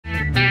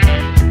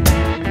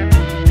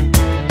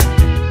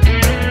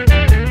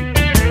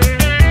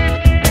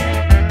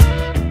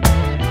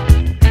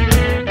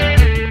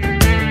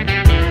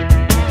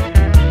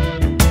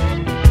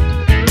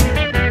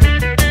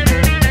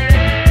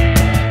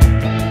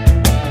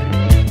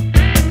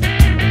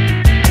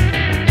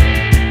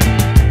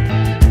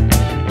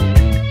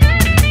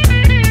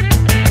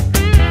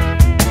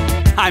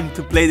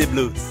play the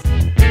blues.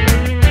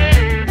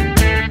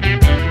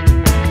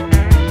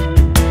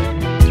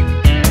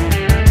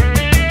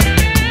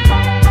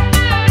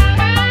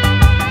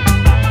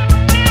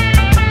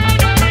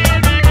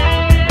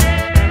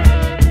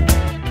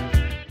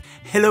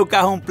 Hello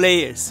Cajon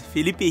players,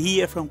 Felipe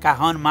here from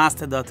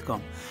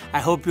cajonmaster.com. I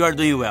hope you are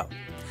doing well.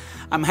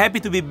 I'm happy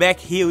to be back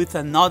here with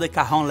another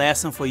cajon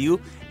lesson for you,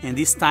 and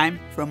this time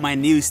from my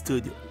new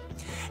studio.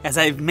 As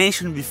I've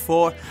mentioned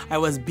before, I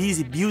was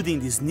busy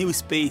building this new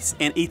space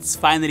and it's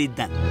finally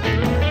done.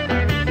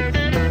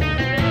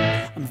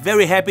 I'm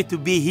very happy to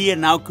be here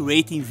now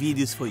creating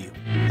videos for you.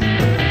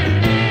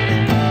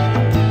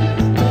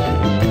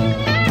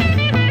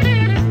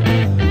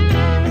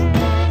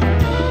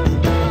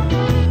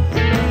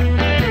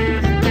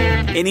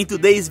 And in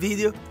today's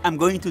video, I'm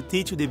going to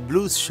teach you the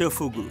blues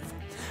shuffle groove.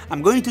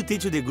 I'm going to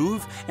teach you the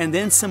groove and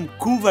then some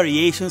cool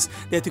variations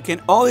that you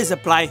can always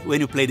apply when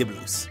you play the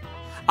blues.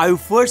 I will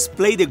first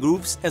play the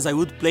grooves as I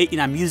would play in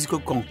a musical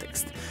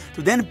context,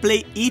 to then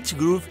play each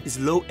groove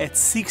slow at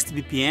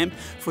 60 BPM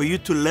for you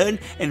to learn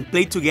and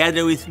play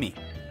together with me.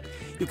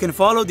 You can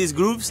follow these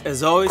grooves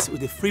as always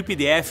with the free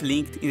PDF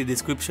linked in the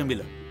description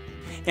below.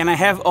 And I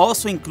have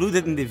also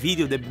included in the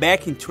video the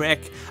backing track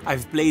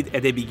I've played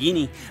at the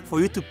beginning for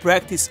you to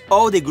practice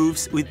all the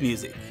grooves with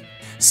music.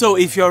 So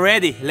if you're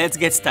ready, let's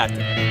get started.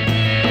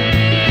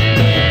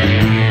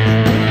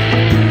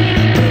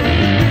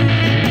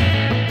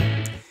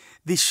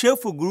 The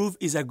shuffle groove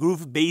is a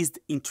groove based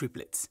in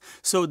triplets.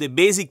 So the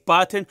basic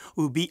pattern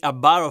will be a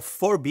bar of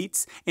 4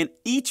 beats and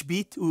each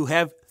beat will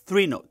have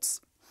 3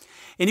 notes.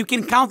 And you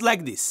can count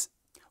like this.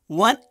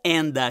 1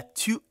 and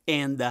 2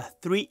 and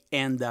 3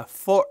 and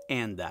 4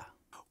 and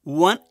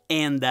 1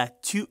 and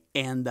 2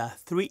 and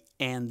 3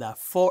 and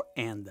 4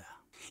 and.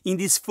 In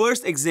this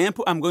first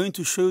example, I'm going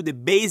to show you the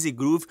basic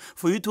groove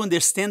for you to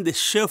understand the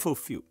shuffle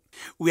feel.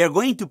 We are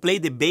going to play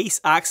the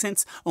bass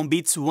accents on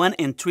beats 1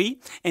 and 3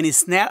 and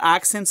snare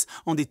accents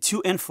on the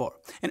 2 and 4.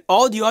 And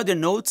all the other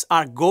notes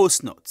are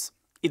ghost notes.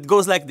 It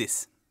goes like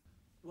this.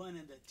 1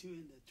 and 2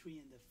 and 3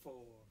 and 4.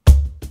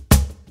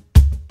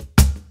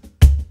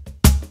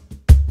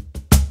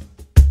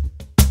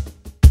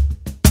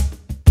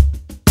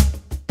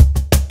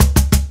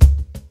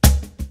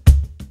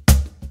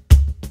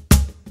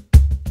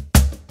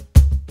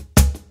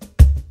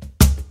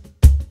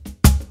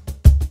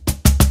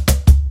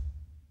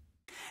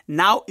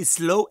 Now it's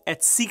slow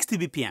at 60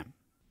 BPM.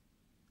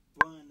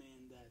 1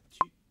 and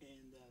 2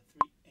 and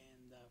 3 and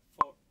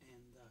 4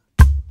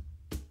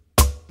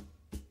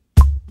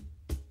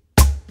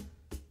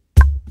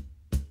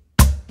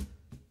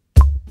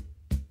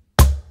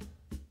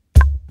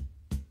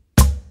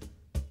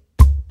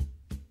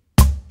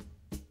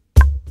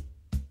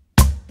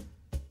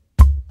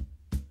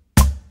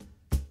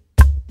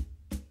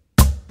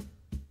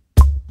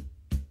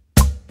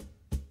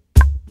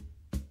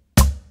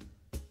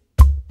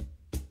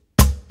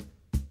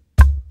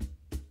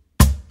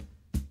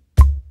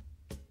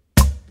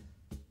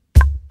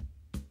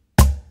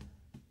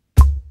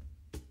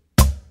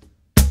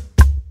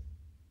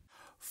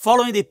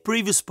 Following the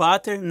previous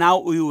pattern, now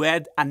we will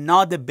add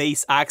another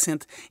bass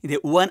accent in the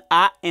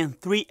 1A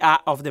and 3A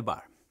of the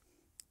bar.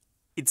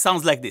 It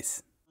sounds like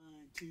this. 1,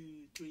 2,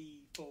 3,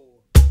 4.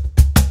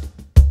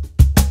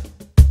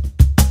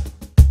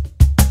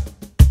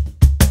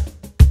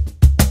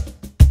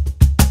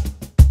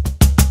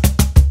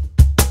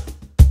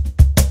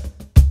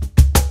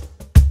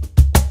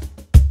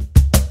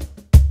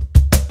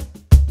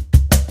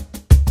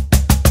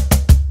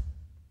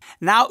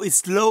 Now it's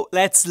slow,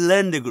 let's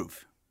learn the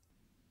groove.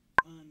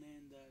 1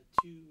 and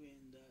 2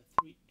 and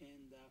 3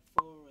 and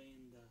 4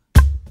 and.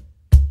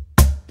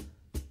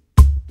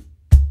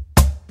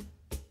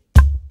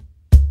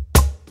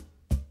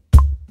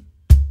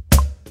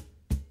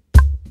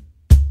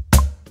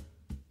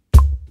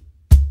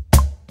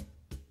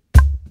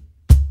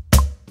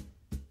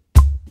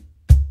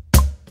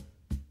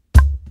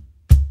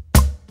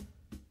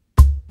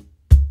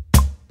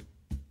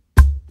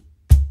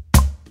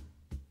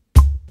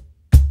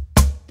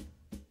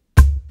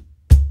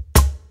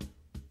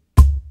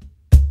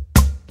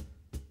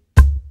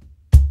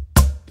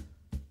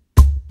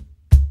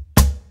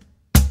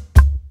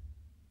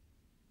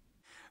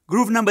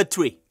 Groove number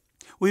 3.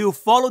 We will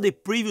follow the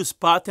previous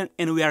pattern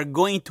and we are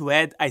going to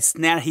add a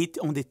snare hit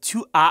on the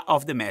 2A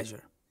of the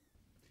measure.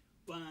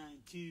 1,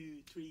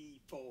 2,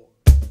 3, 4.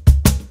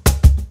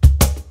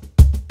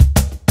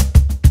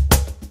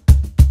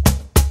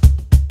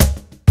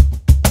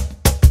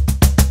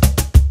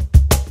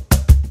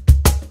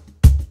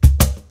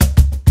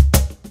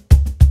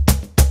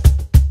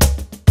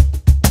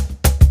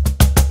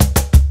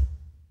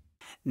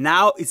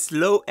 Now it's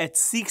slow at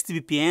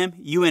 60 BPM,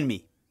 you and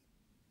me.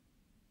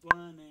 1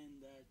 and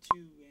 2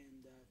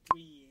 and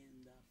 3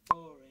 and 4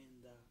 and.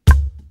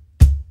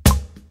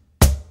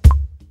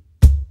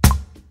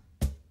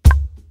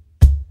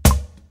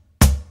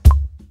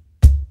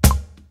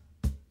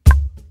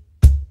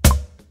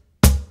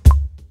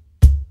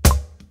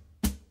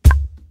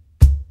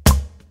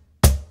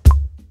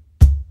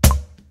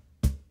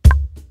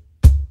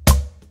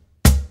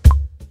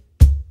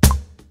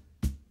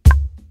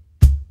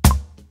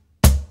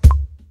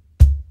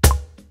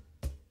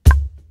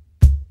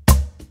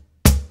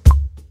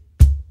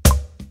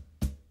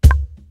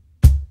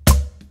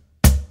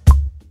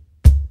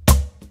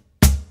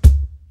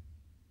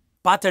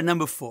 Pattern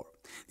number 4.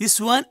 This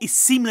one is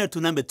similar to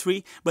number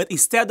 3, but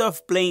instead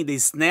of playing the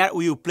snare,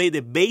 we will play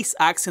the bass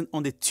accent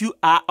on the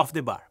 2A of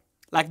the bar,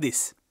 like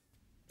this.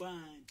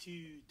 1, 2,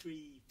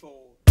 3, 4.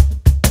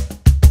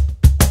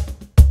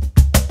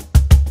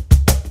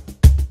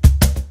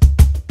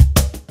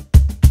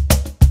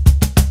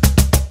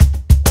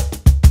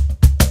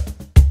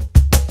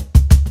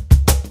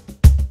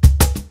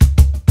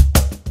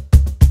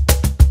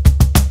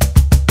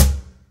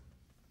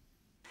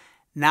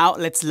 Now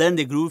let's learn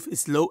the groove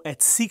slow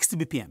at 60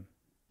 BPM.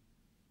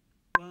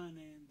 1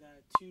 and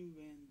 2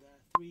 and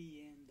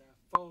 3 and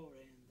 4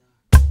 and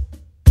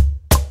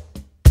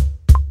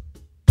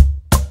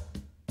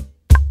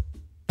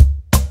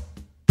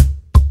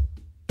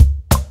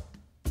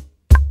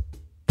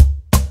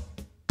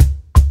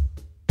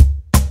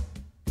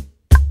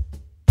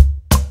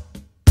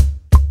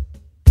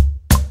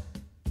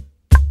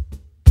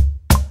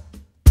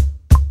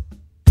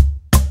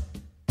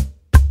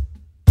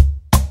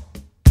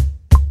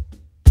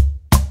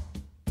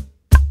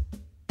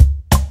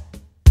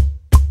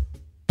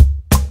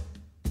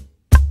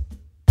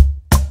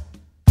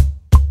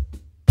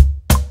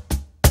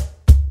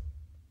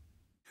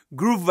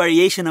Groove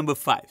variation number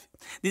 5.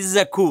 This is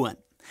a cool one.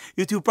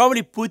 It will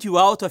probably put you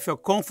out of your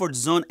comfort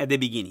zone at the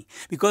beginning,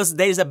 because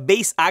there is a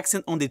bass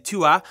accent on the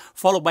 2A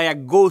followed by a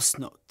ghost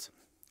note.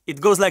 It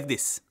goes like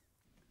this.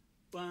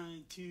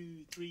 1,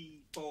 2, 3,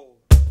 4.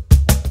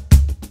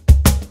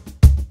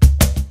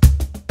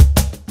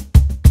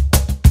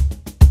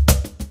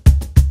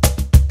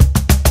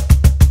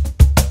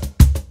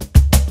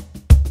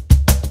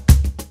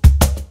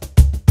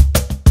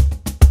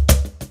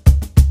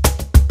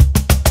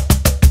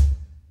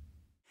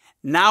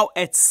 Now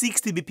at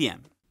 60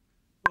 BPM.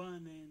 1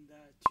 and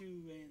 2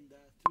 and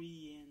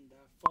 3 and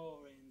 4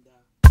 and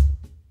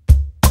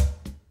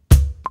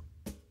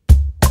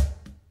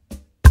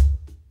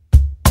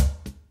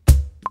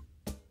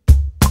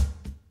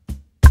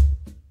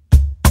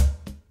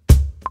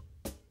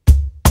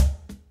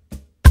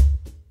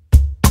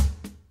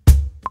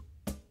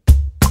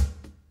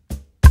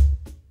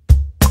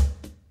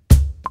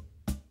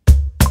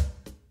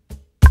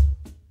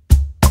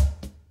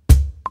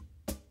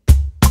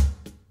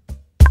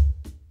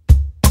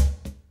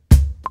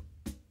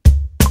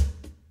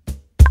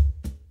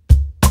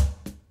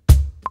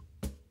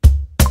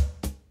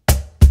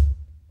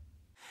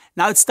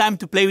Now it's time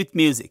to play with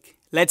music.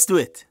 Let's do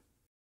it.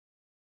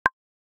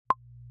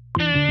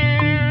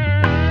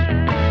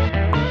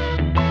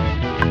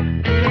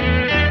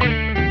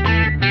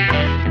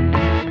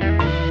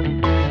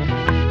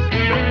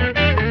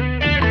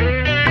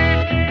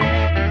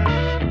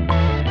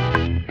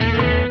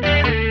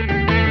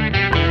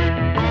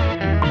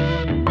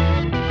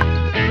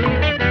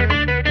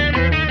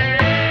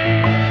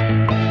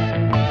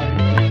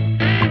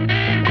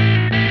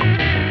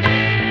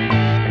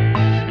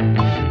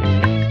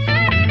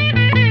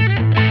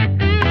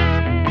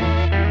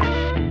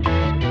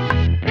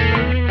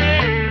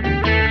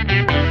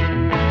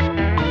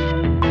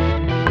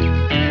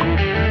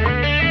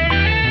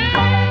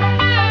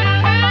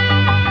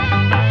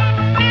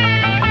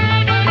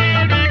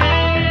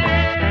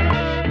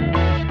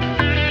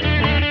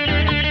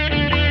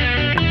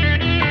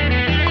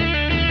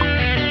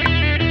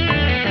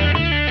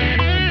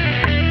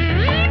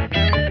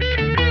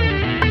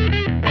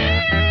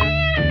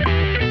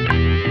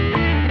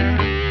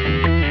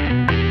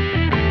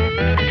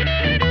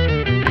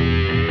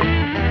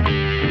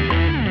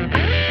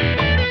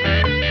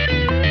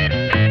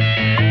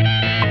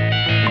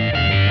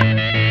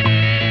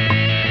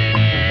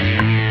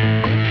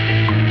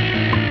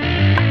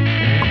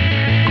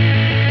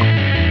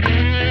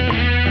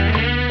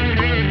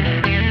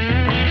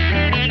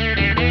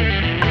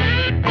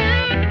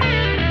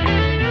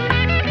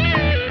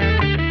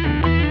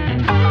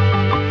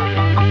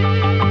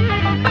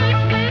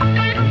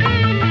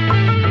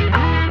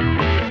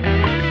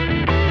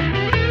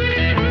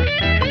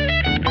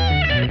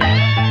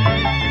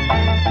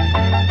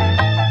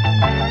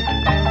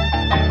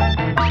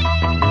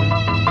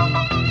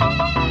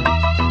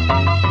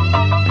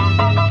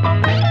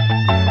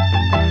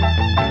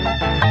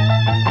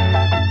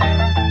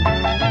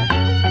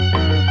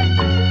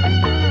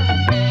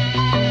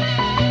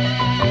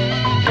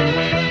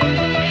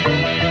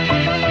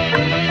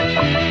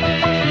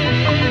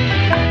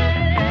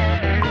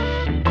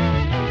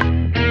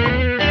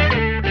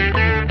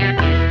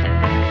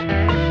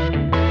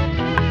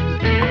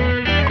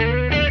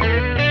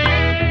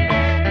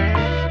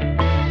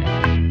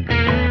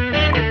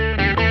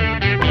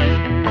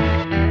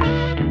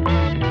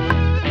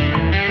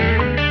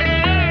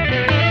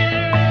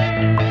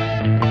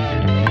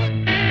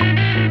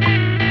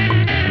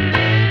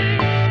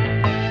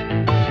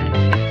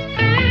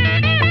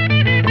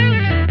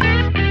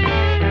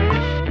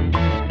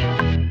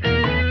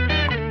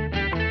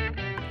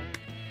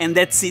 And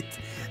that's it.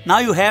 Now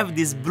you have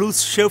this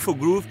blues shuffle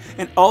groove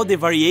and all the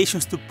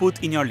variations to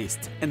put in your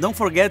list. And don't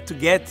forget to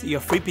get your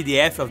free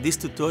PDF of this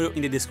tutorial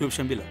in the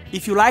description below.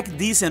 If you like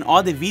this and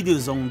other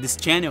videos on this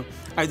channel,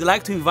 I'd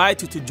like to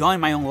invite you to join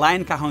my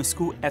online Cajon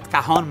school at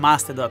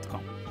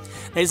cajonmaster.com.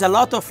 There is a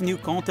lot of new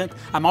content.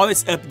 I'm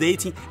always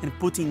updating and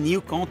putting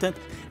new content,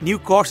 new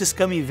courses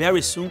coming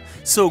very soon,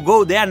 so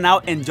go there now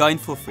and join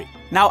for free.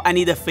 Now I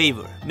need a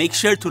favor. Make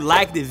sure to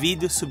like the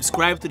video,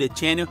 subscribe to the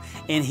channel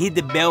and hit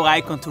the bell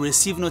icon to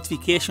receive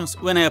notifications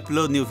when I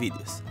upload new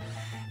videos.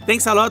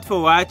 Thanks a lot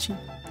for watching.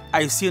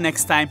 I'll see you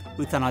next time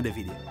with another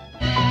video.